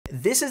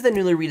This is the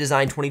newly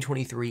redesigned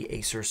 2023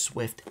 Acer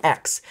Swift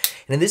X.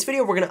 And in this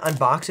video, we're gonna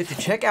unbox it to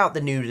check out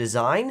the new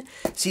design,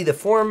 see the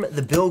form,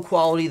 the build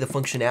quality, the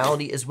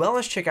functionality, as well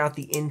as check out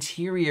the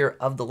interior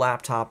of the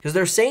laptop, because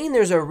they're saying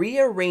there's a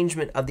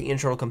rearrangement of the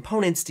internal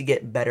components to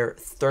get better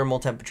thermal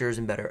temperatures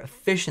and better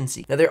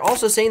efficiency. Now, they're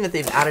also saying that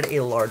they've added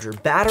a larger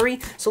battery,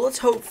 so let's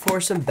hope for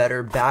some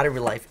better battery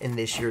life in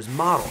this year's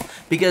model.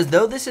 Because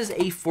though this is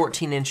a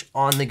 14-inch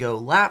on-the-go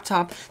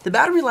laptop, the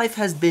battery life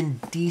has been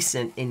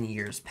decent in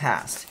years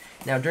past.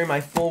 Now, during my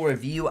full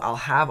review, I'll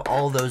have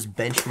all those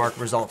benchmark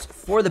results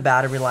for the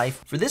battery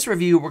life. For this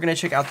review, we're gonna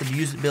check out the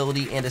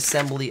usability and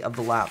assembly of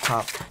the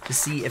laptop to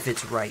see if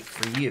it's right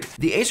for you.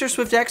 The Acer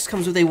Swift X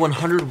comes with a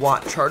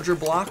 100-watt charger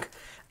block.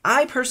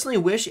 I personally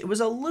wish it was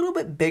a little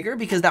bit bigger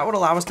because that would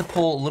allow us to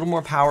pull a little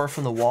more power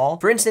from the wall.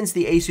 For instance,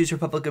 the Asus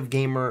Republic of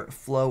Gamer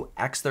Flow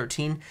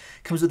X13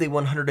 comes with a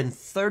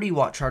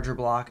 130-watt charger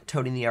block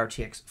toting the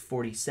RTX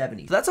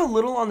 4070. So that's a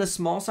little on the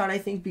small side, I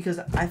think, because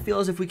I feel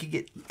as if we could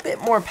get a bit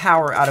more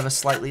power out of a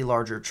slightly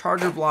larger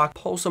charger block,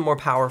 pull some more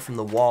power from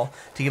the wall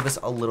to give us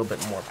a little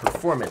bit more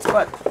performance,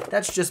 but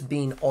that's just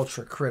being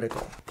ultra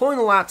critical. Pulling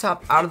the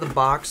laptop out of the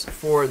box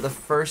for the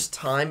first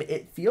time,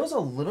 it feels a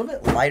little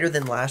bit lighter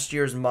than last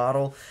year's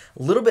model.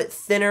 A little bit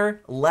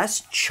thinner,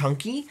 less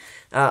chunky.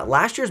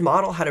 Last year's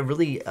model had a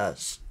really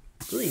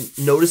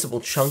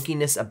noticeable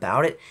chunkiness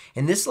about it,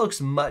 and this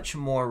looks much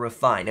more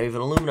refined. Now, we have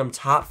an aluminum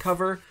top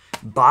cover,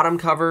 bottom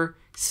cover,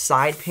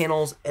 side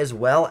panels, as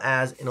well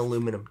as an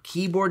aluminum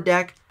keyboard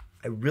deck.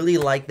 I really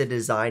like the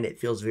design. It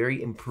feels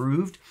very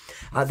improved.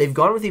 They've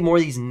gone with more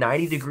of these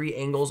 90-degree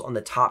angles on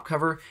the top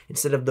cover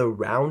instead of the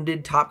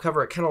rounded top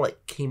cover. It kind of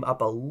like came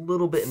up a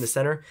little bit in the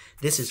center.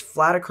 This is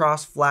flat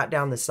across, flat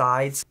down the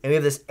sides. And we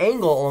have this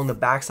angle along the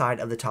back side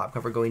of the top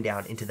cover going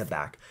down into the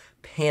back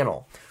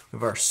panel. We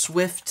have our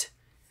Swift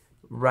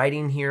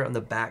writing here on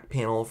the back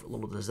panel for a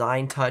little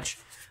design touch.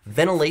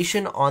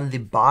 Ventilation on the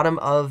bottom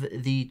of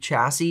the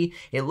chassis.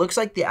 It looks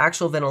like the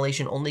actual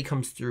ventilation only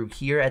comes through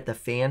here at the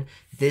fan.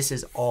 This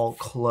is all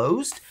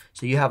closed.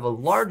 So you have a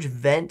large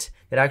vent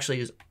that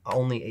actually is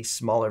only a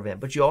smaller vent,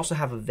 but you also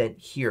have a vent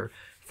here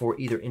for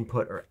either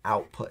input or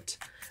output.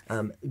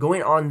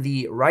 Going on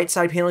the right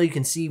side panel, you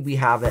can see we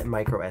have that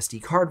micro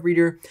SD card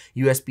reader,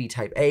 USB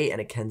Type A,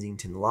 and a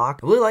Kensington lock.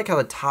 I really like how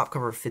the top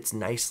cover fits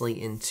nicely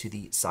into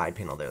the side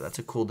panel there. That's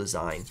a cool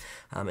design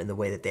in the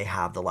way that they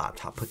have the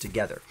laptop put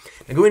together.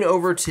 Now, going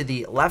over to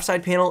the left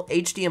side panel,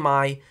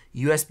 HDMI,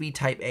 USB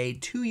Type A,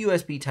 2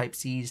 USB Type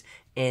Cs,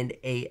 and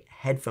a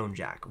headphone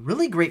jack.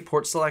 Really great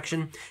port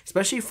selection,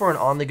 especially for an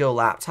on-the-go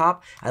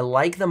laptop. I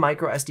like the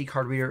micro SD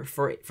card reader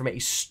from a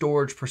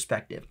storage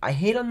perspective. I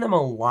hate on them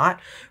a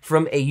lot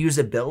from a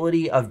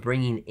usability of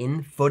bringing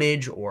in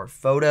footage or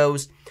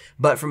photos,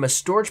 but from a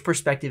storage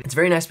perspective, it's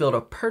very nice to be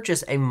able to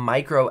purchase a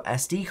micro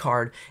SD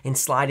card and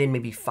slide in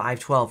maybe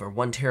 512 or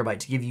 1 terabyte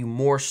to give you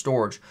more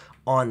storage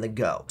on the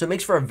go. So it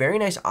makes for a very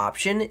nice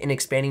option in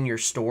expanding your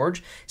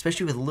storage,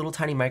 especially with little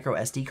tiny micro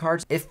SD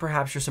cards. If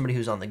perhaps you're somebody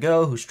who's on the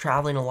go, who's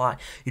traveling a lot,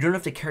 you don't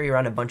have to carry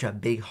around a bunch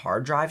of big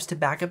hard drives to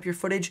back up your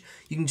footage.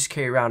 You can just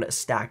carry around a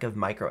stack of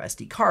micro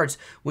SD cards,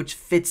 which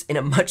fits in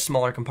a much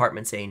smaller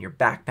compartment, say in your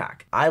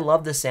backpack. I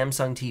love the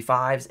Samsung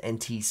T5s and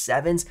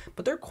T7s,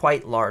 but they're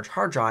quite large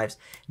hard drives.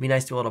 It'd be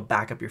nice to be able to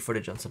back up your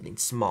footage on something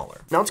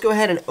smaller. Now let's go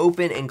ahead and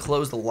open and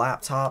close the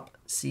laptop.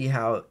 See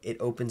how it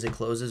opens and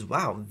closes.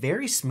 Wow,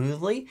 very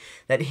smoothly.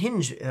 That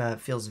hinge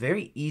feels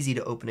very easy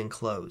to open and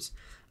close.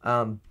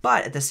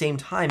 But at the same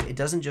time, it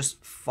doesn't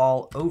just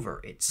fall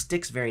over. It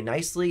sticks very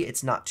nicely.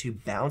 It's not too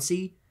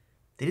bouncy.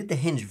 They did the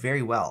hinge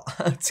very well.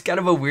 It's kind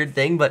of a weird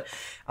thing, but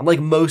I'm like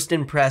most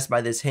impressed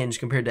by this hinge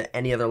compared to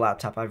any other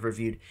laptop I've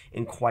reviewed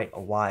in quite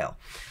a while.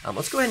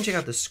 Let's go ahead and check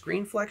out the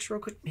screen flex real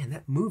quick. Man,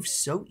 that moves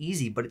so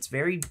easy, but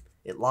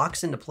it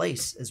locks into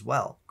place as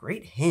well.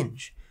 Great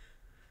hinge.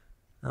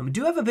 We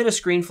do have a bit of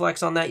screen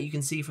flex on that. You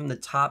can see from the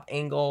top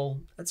angle,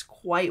 that's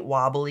quite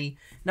wobbly.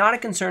 Not a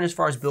concern as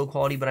far as build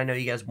quality, but I know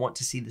you guys want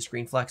to see the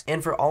screen flex.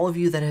 And for all of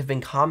you that have been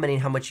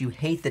commenting how much you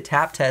hate the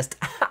tap test,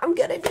 I'm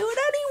gonna do it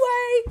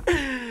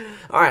anyway.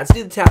 All right, let's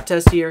do the tap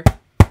test here.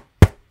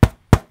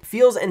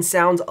 Feels and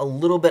sounds a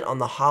little bit on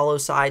the hollow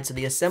side, so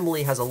the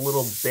assembly has a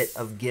little bit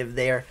of give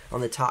there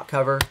on the top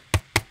cover.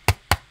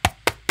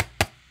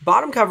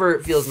 Bottom cover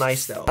feels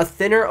nice though. A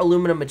thinner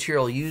aluminum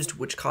material used,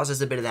 which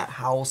causes a bit of that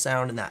howl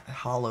sound and that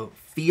hollow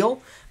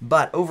feel,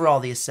 but overall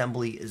the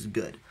assembly is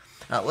good.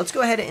 Let's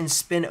go ahead and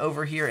spin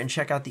over here and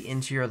check out the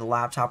interior of the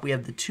laptop. We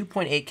have the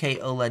 2.8K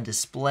OLED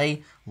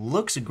display.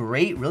 Looks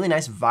great, really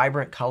nice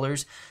vibrant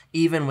colors,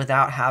 even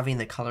without having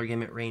the color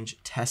gamut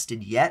range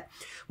tested yet.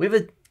 We have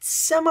a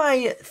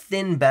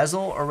semi-thin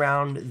bezel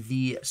around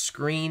the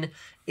screen.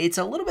 It's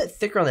a little bit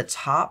thicker on the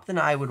top than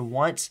I would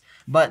want,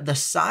 but the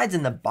sides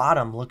and the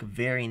bottom look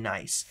very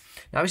nice.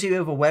 Now, obviously, we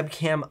have a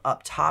webcam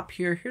up top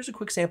here. Here's a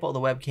quick sample of the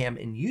webcam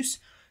in use,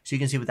 so you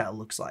can see what that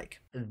looks like.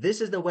 This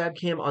is the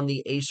webcam on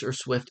the Acer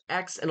Swift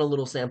X and a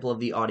little sample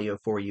of the audio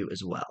for you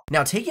as well.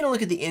 Now, taking a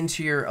look at the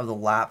interior of the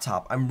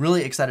laptop, I'm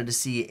really excited to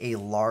see a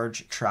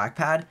large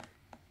trackpad.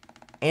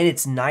 and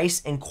it's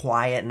nice and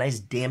quiet, nice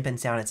dampened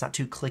sound. It's not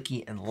too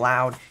clicky and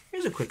loud.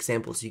 Here's a quick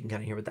sample so you can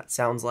kind of hear what that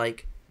sounds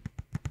like.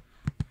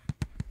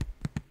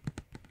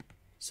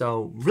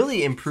 So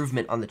really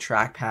improvement on the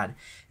trackpad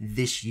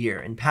this year.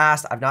 In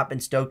past, I've not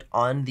been stoked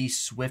on the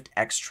Swift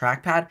X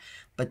trackpad,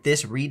 but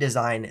this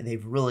redesign,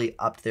 they've really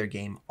upped their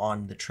game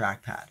on the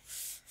trackpad.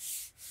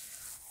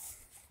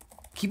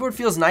 Keyboard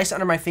feels nice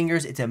under my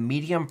fingers. It's a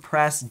medium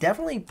press,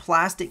 definitely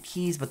plastic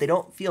keys, but they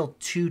don't feel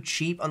too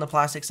cheap on the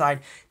plastic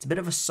side. It's a bit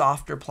of a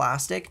softer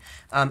plastic.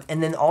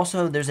 And then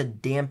also there's a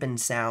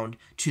dampened sound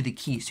to the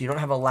keys. So you don't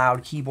have a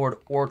loud keyboard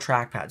or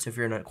trackpad. So if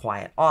you're in a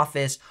quiet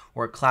office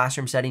or a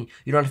classroom setting,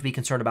 you don't have to be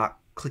concerned about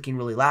clicking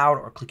really loud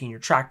or clicking your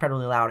trackpad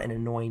really loud and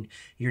annoying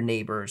your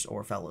neighbors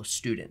or fellow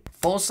student.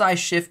 Full size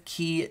shift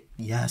key,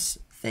 yes,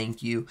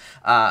 thank you.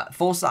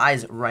 Full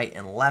size right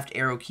and left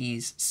arrow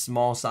keys,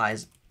 small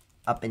size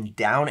up and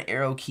down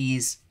arrow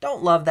keys.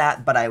 Don't love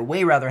that, but I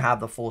way rather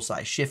have the full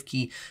size shift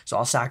key, so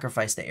I'll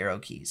sacrifice the arrow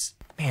keys.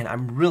 Man,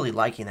 I'm really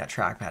liking that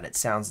trackpad. It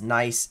sounds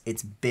nice,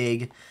 it's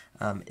big,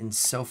 and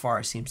so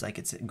far it seems like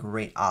it's a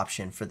great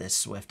option for this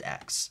Swift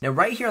X. Now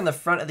right here on the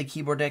front of the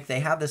keyboard deck, they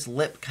have this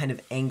lip kind of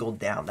angled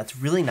down. That's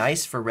really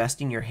nice for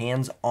resting your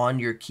hands on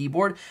your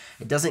keyboard.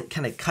 It doesn't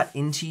kind of cut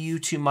into you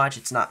too much.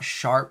 It's not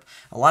sharp.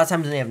 A lot of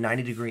times when they have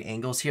 90-degree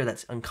angles here,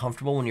 that's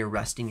uncomfortable when you're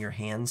resting your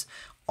hands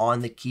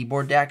on the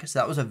keyboard deck. So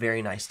that was a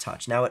very nice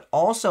touch. Now it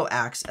also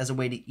acts as a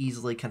way to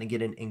easily kind of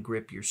get in and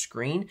grip your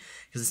screen,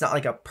 because it's not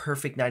like a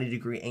perfect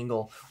 90-degree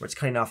angle where it's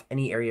cutting off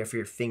any area for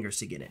your fingers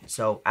to get in.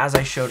 So as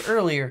I showed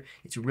earlier,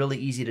 it's really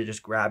easy to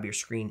just grab your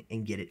screen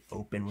and get it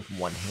open with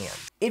one hand.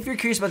 If you're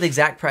curious about the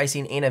exact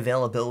pricing and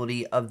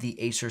availability of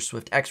the Acer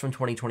Swift X from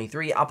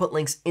 2023, I'll put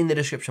links in the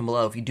description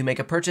below. If you do make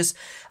a purchase,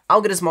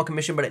 I'll get a small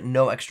commission, but at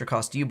no extra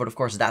cost to you. But of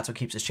course, that's what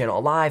keeps this channel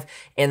alive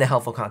and the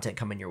helpful content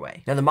coming your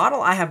way. Now the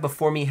model I have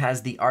before me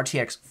has the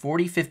RTX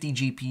 4050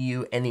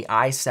 GPU and the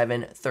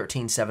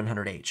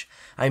i7-13700H.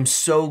 I'm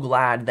so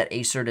glad that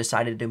Acer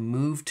decided to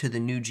move to the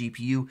new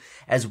GPU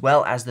as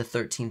well as the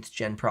 13th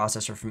gen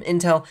processor from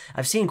Intel.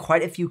 I've seen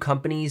quite a few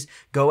companies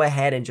go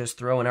ahead and just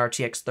throw an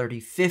RTX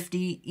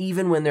 3050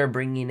 even when they're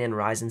bringing in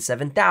Ryzen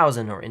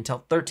 7000 or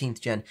Intel 13th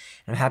gen.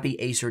 And I'm happy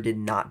Acer did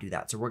not do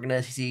that. So we're going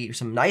to see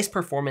some nice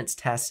performance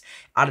tests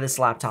out of this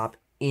laptop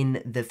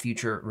in the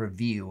future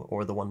review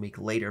or the 1 week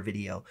later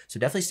video. So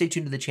definitely stay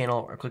tuned to the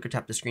channel or click or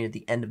tap the screen at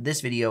the end of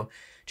this video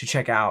to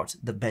check out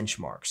the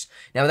benchmarks.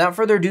 Now, without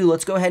further ado,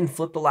 let's go ahead and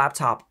flip the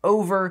laptop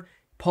over,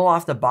 pull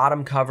off the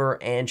bottom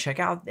cover, and check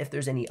out if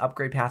there's any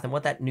upgrade path and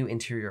what that new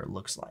interior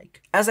looks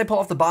like. As I pull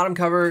off the bottom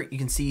cover, you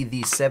can see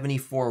the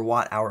 74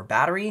 watt-hour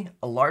battery,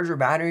 a larger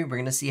battery. We're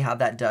gonna see how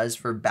that does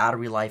for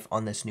battery life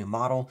on this new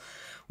model.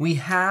 We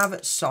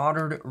have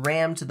soldered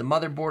RAM to the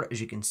motherboard, as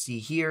you can see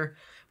here.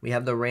 We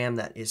have the RAM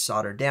that is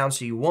soldered down,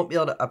 so you won't be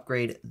able to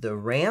upgrade the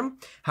RAM.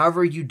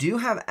 However, you do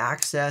have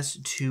access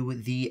to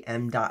the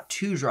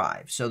M.2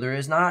 drive. So there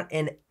is not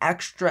an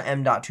extra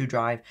M.2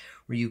 drive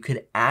where you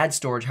could add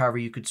storage. However,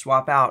 you could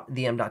swap out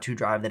the M.2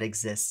 drive that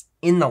exists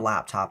in the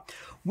laptop,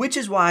 which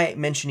is why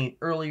mentioning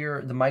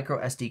earlier, the micro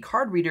SD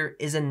card reader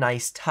is a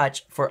nice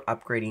touch for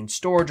upgrading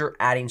storage or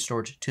adding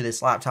storage to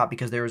this laptop,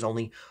 because there is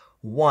only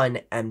one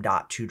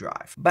M.2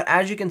 drive. But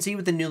as you can see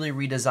with the newly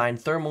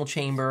redesigned thermal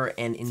chamber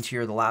and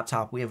interior of the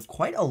laptop, we have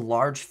quite a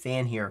large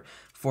fan here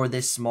for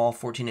this small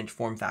 14-inch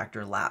form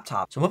factor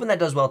laptop. So I'm hoping that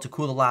does well to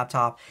cool the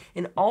laptop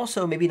and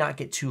also maybe not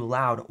get too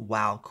loud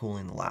while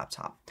cooling the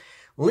laptop.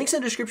 Links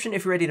in the description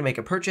if you're ready to make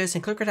a purchase,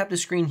 and click or tap the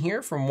screen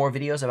here for more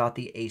videos about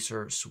the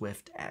Acer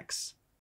Swift X.